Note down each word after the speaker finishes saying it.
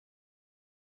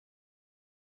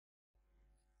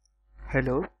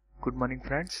Hello, good morning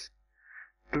friends.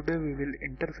 Today we will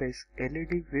interface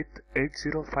LED with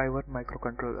 8051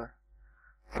 microcontroller.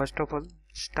 First of all,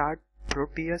 start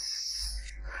Proteus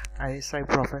ISI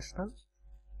Professional.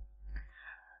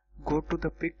 Go to the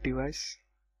pick device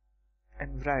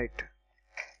and write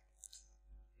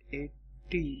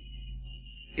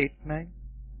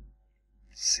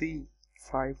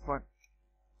 8089C51.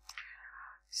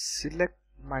 Select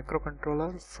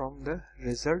microcontroller from the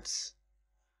results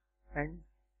and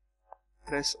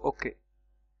press OK.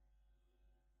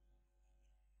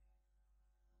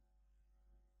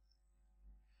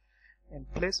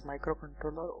 And place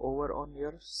microcontroller over on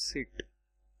your seat.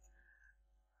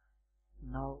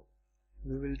 Now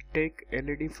we will take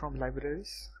LED from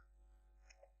libraries.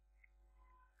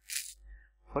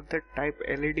 For that, type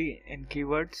LED in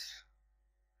keywords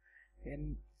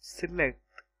and select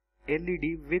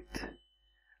LED with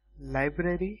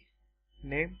library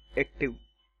name active.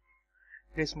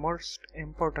 It is most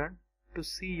important to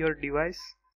see your device.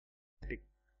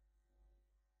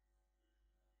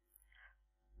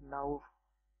 Now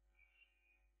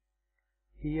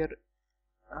here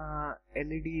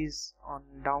LED is on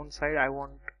downside. I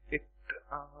want it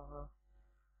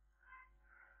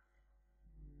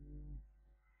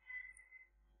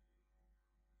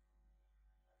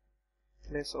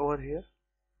place over here.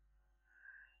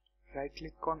 Right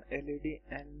click on LED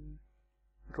and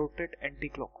rotate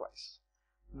anti-clockwise.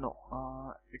 No,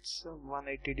 it's a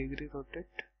 180 degree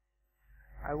rotate.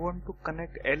 I want to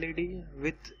connect LED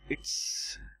with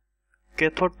its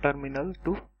cathode terminal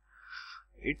to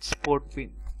its port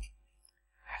pin.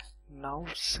 Now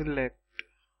select,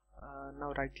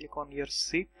 now right click on your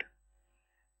seat.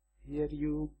 Here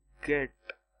you get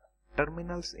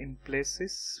terminals in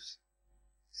places.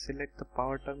 Select the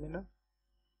power terminal.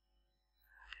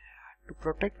 To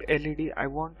protect LED, I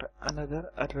want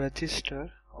another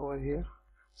register over here.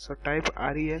 So type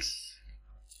RES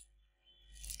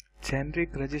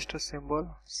generic register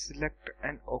symbol, select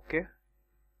and OK.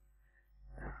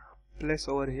 Place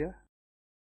over here.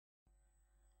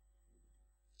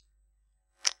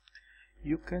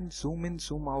 You can zoom in,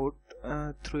 zoom out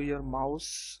through your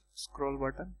mouse scroll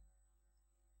button.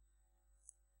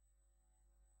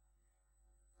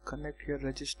 Connect your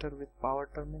register with power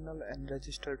terminal and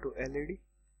register to LED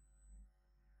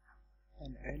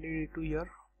and LED to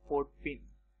your port pin.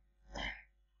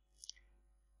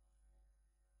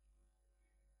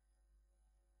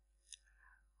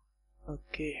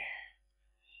 Okay,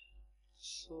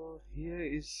 so here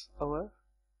is our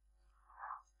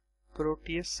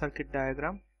Proteus circuit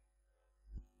diagram.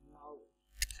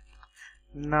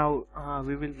 Now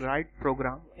we will write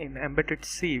program in embedded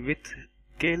C with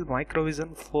Scale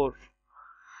Microvision 4.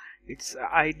 Its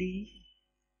ID,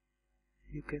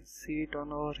 you can see it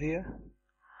on over here.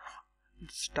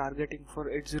 It's targeting for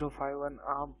 8051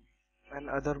 ARM and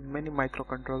other many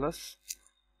microcontrollers.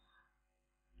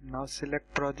 Now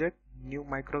select project, new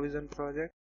Microvision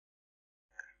project.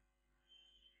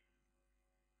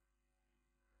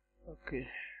 Okay,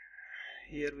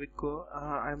 here we go.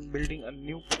 I'm building a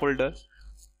new folder.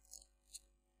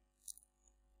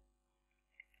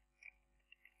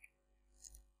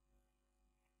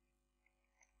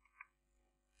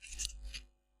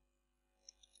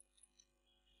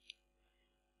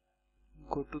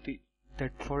 Go to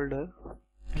that folder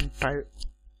and type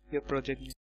your project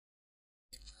name.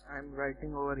 I'm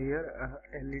writing over here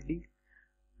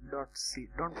LED.c.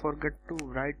 Don't forget to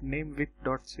write name with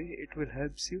 .c. It will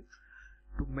help you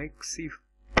to make C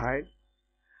file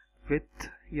with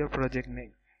your project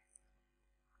name.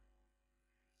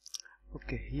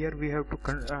 Okay, here we have to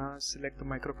select the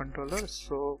microcontroller.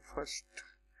 So first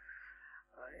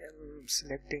I am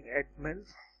selecting Atmel.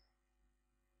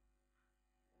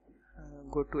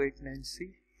 Go to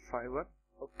 89C51.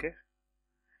 Okay,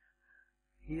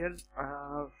 here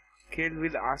Kale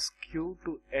will ask you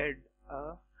to add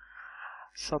a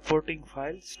supporting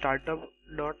file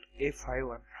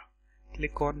startup.a51.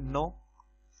 Click on no.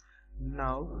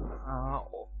 Now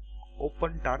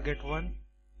open target 1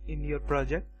 in your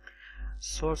project,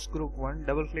 source group 1,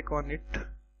 double click on it,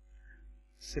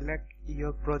 select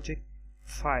your project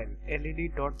file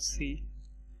led.c,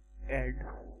 add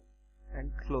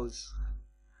and close.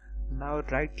 Now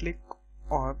right click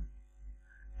on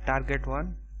target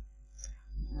 1,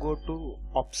 go to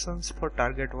options for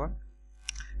target 1.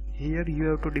 Here you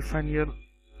have to define your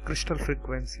crystal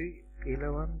frequency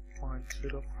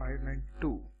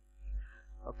 11.0592.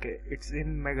 okay, it's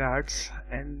in megahertz,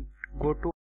 and go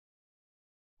to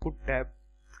put tab.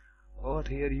 Over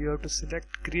here you have to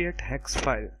select create hex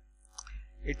file.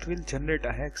 It will generate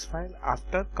a hex file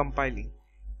after compiling,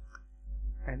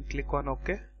 and click on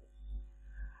OK.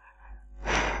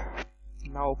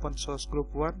 Now open source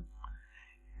group 1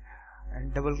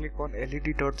 and double click on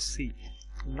led.c.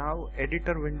 Now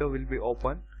editor window will be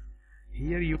open.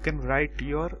 Here you can write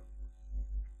your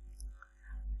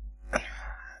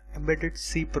embedded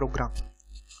C program.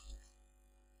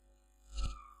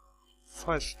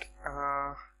 First,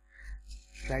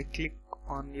 right click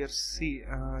on your seed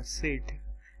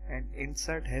and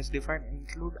insert has defined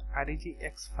include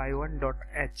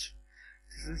regx51.h.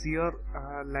 This is your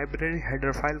library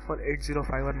header file for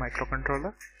 8051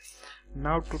 microcontroller.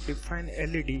 Now to define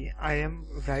LED, I am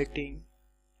writing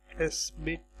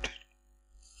sbit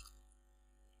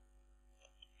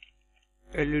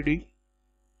LED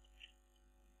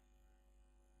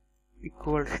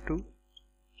equals to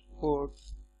port.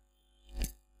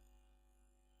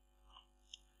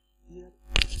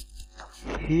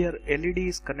 Here LED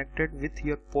is connected with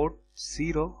your port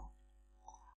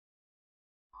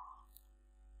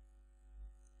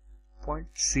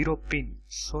 0.0 pin.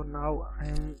 So now I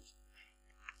am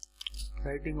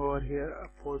writing over here a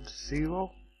port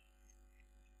 0,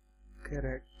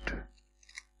 correct,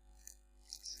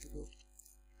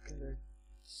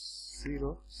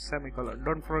 0 semicolon.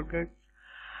 Don't forget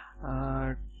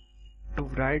to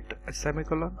write a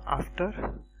semicolon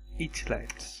after each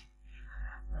lines.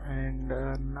 And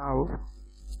now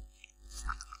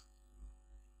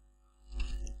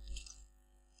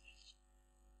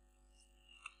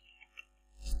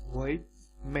void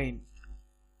main.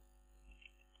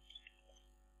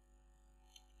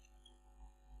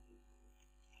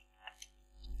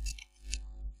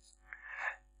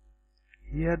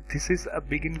 Here this is a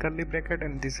begin curly bracket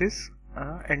and this is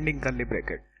ending curly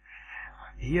bracket.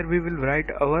 Here we will write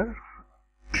our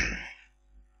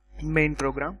main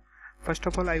program. First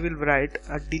of all, I will write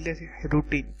a delay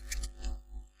routine.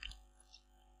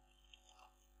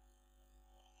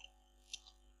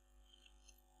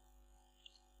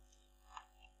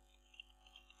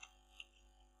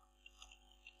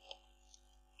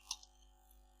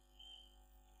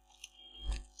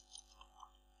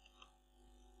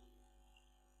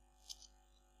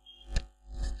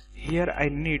 Here I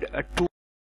need two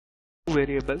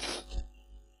variables.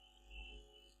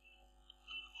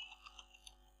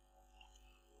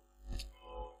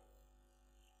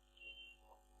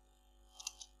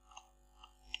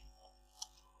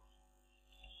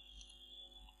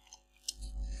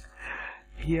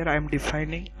 Here I am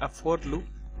defining a for loop.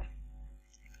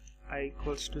 I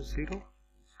equals to 0,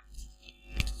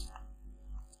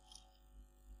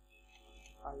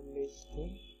 I less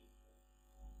than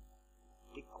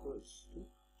equals to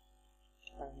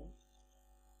times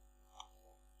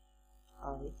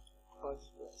I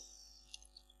first plus.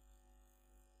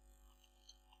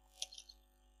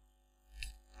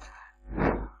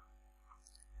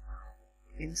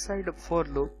 Inside a for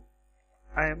loop,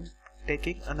 I am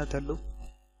taking another loop.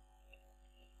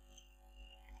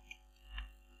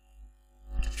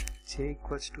 J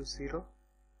equals to 0,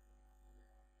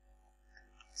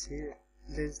 J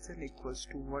less than equals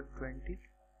to 120,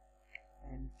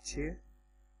 and J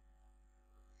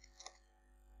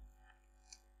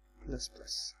plus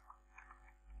plus.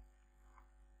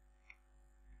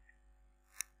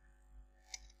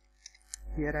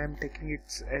 Here I am taking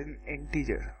it an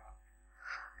integer,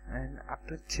 and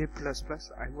after J plus plus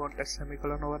I want a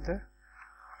semicolon over there.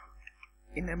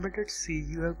 In embedded C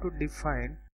you have to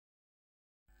define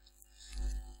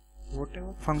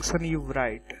whatever function you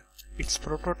write, its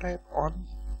prototype on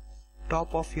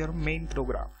top of your main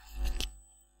program.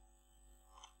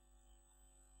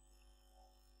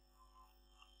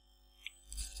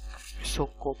 So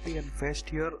copy and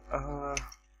paste your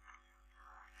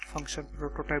function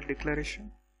prototype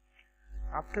declaration.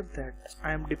 After that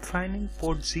I am defining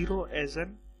port 0 as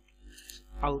an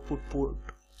output port.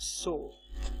 So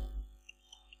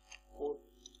port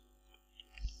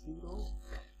 0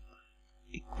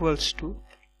 equals to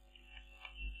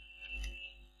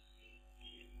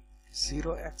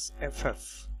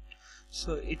 0xFF.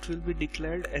 So it will be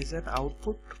declared as an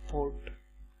output port.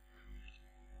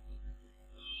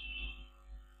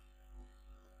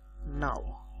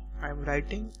 Now I am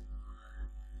writing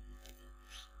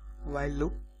while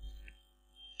loop.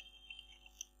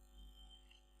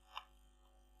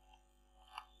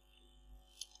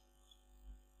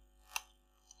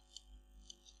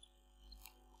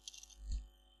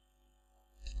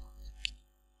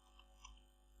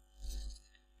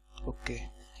 Okay,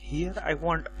 here I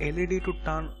want LED to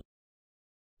turn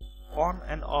on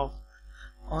and off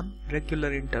on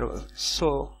regular interval.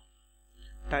 So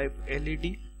type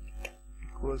LED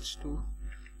equals to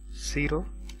 0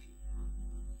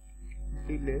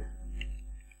 delay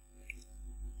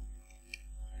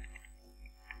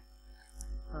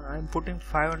I'm putting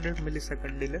 500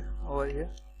 millisecond delay over here,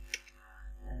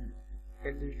 and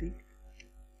LED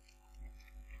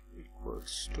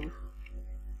equals to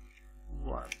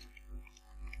 1,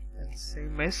 and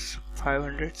same as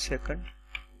 500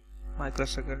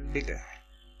 microsecond delay.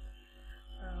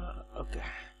 Okay,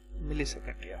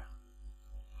 millisecond, yeah.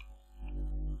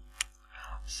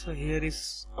 So here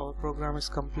is our program is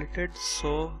completed.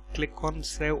 So click on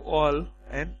save all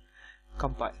and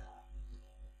compile.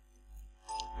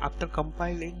 After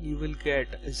compiling, you will get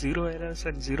 0 errors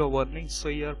and 0 warnings. So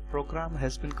your program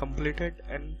has been completed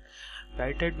and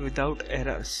written without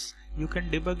errors. You can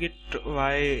debug it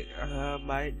by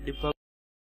debug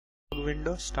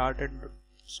window, start and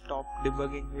stop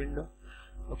debugging window.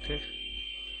 Okay.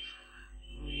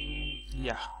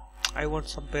 Yeah, I want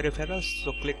some peripherals,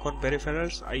 so click on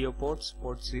peripherals, IO ports,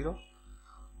 port 0,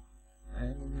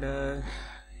 and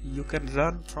you can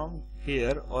run from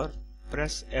here or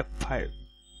press F5.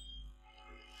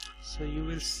 So you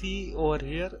will see over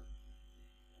here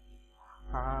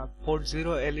port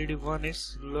 0 LED 1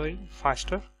 is glowing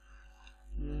faster.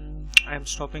 I am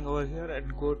stopping over here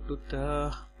and go to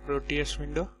the Proteus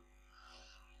window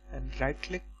and right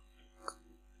click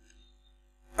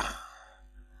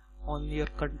on your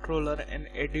controller and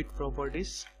edit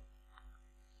properties.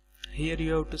 Here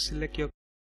you have to select your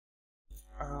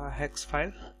hex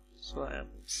file. So I am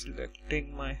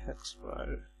selecting my hex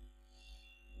file.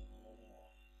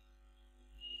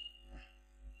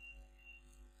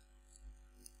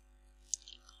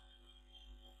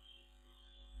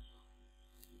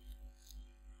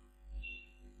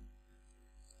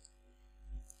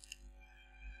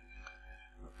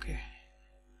 Okay,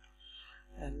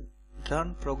 and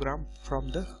run program from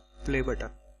the play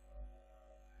button.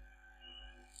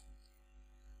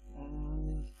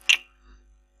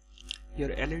 Your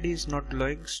LED is not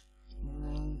glowing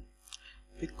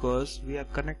because we are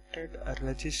connected a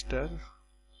register.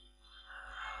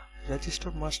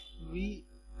 Register must be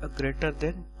greater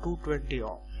than 220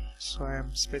 ohm. So I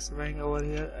am specifying over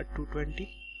here at 220.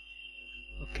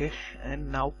 Okay,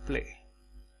 and now play.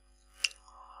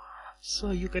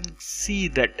 So you can see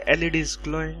that LED is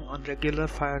glowing on regular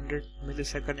 500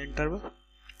 millisecond interval.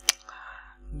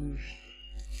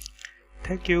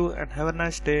 Thank you and have a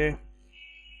nice day.